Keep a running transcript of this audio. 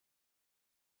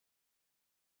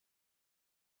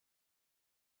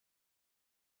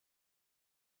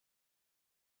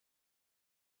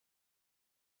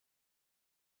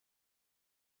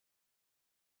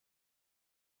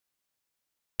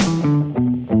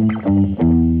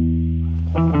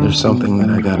There's something that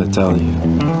I gotta tell you.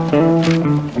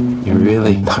 You're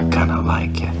really not gonna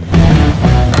like it.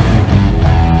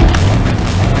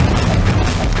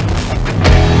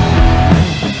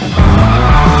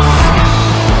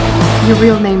 Your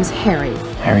real name's Harry.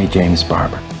 Harry James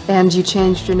Barber. And you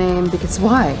changed your name because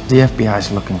why? The FBI's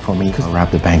looking for me because I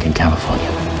robbed a bank in California.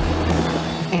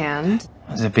 And?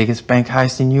 It's the biggest bank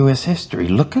heist in U.S. history.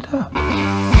 Look it up.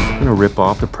 I'm gonna rip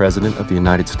off the President of the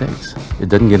United States. It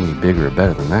doesn't get any bigger or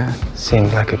better than that.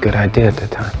 Seemed like a good idea at the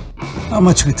time. How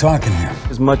much are we talking here?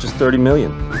 As much as 30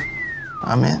 million.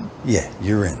 I'm in. Yeah,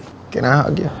 you're in. Can I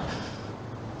hug you?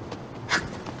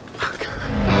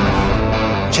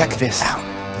 Check this out.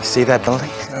 You see that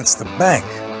building? That's the bank.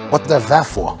 What's that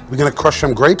for? We gonna crush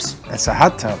some grapes? That's a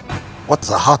hot tub. What's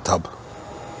a hot tub?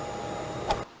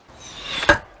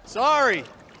 Sorry,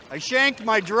 I shanked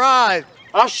my drive.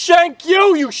 I'll shank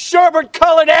you, you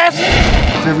sherbet-colored ass!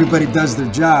 If everybody does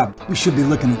their job, we should be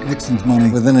looking at Nixon's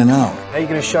money within an hour. How are you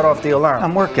gonna shut off the alarm?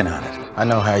 I'm working on it. I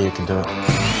know how you can do it.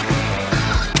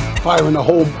 Fire in the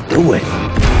hole. Do it.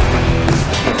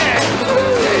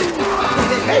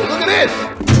 Hey, look at this!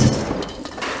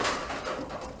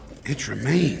 It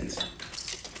remains.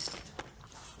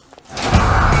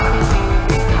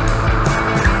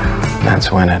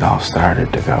 That's when it all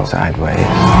started to go sideways.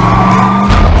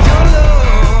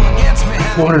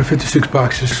 456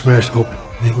 boxes smashed open.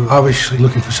 They were obviously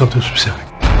looking for something specific.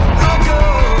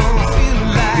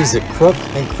 He's a crook,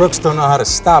 and crooks don't know how to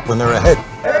stop when they're ahead.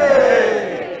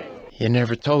 You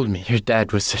never told me your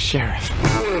dad was the sheriff.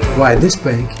 Why this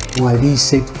bank? Why these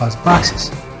safe deposit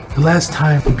boxes? The last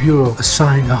time the Bureau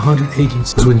assigned 100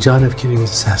 agents was when John F. Kennedy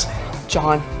was assassinated.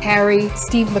 John, Harry,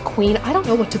 Steve McQueen. I don't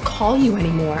know what to call you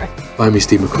anymore. Find me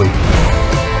Steve McQueen.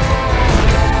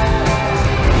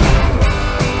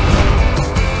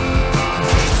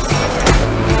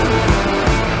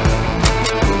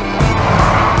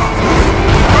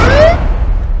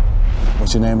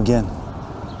 What's your name again?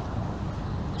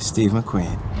 Steve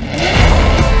McQueen.